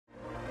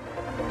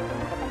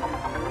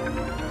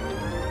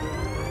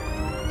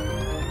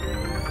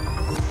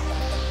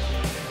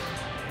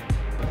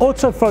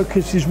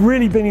Autofocus has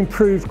really been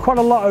improved quite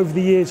a lot over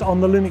the years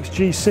on the Lumix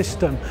G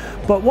system,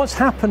 but what's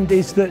happened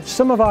is that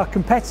some of our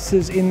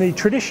competitors in the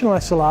traditional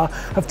SLR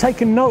have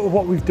taken note of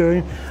what we've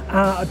done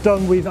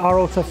with our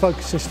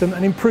autofocus system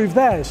and improved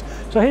theirs.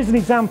 So here's an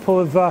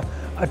example of a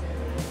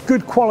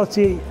good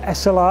quality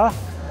SLR,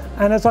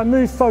 and as I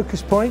move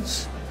focus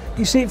points,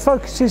 you see it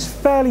focuses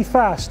fairly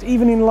fast,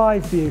 even in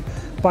live view,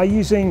 by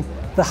using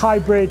the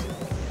hybrid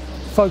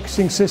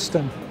focusing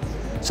system.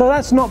 So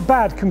that's not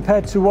bad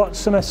compared to what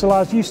some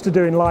SLRs used to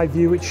do in live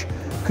view, which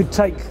could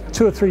take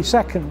 2 or 3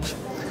 seconds.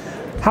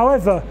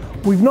 However,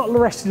 we've not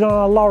rested on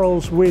our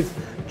laurels with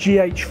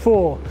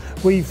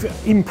GH4.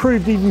 We've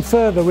improved even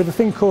further with a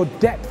thing called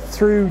Depth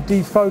Through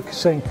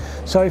Defocusing.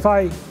 So if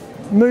I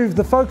move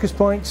the focus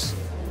points,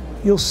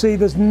 you'll see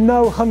there's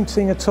no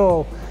hunting at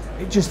all.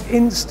 It just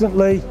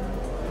instantly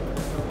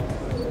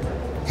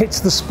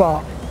hits the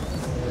spot.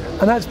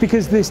 And that's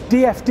because this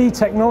DFD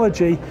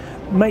technology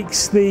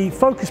makes the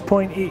focus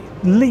point, it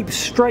leaps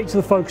straight to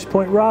the focus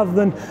point rather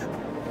than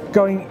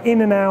going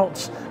in and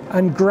out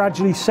and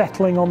gradually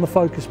settling on the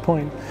focus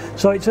point.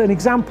 So it's an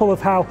example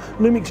of how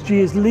Lumix G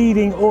is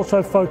leading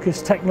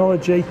autofocus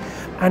technology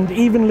and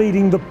even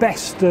leading the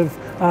best of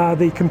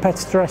the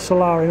competitor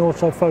SLR in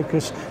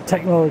autofocus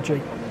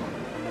technology.